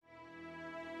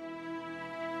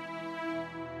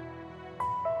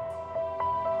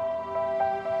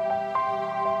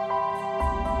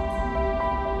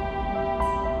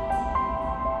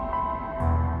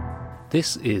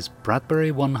This is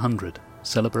Bradbury 100,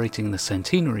 celebrating the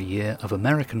centenary year of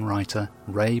American writer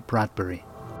Ray Bradbury.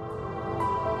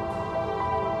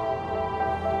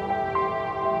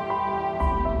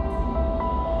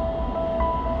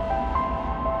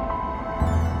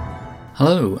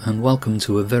 Hello and welcome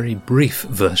to a very brief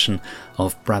version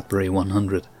of Bradbury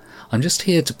 100. I'm just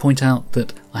here to point out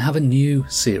that I have a new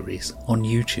series on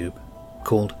YouTube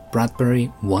called Bradbury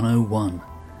 101.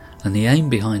 And the aim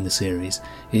behind the series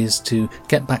is to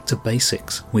get back to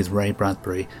basics with Ray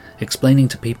Bradbury, explaining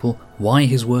to people why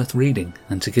he's worth reading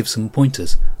and to give some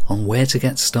pointers on where to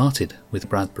get started with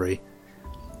Bradbury.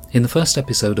 In the first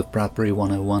episode of Bradbury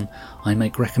 101, I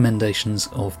make recommendations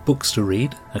of books to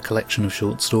read, a collection of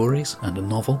short stories and a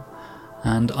novel,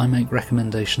 and I make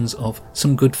recommendations of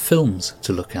some good films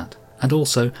to look at, and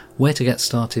also where to get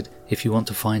started if you want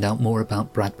to find out more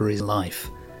about Bradbury's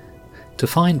life. To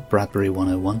find Bradbury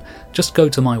 101, just go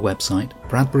to my website,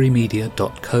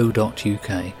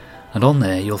 bradburymedia.co.uk, and on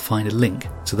there you'll find a link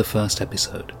to the first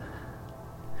episode.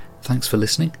 Thanks for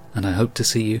listening, and I hope to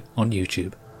see you on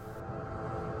YouTube.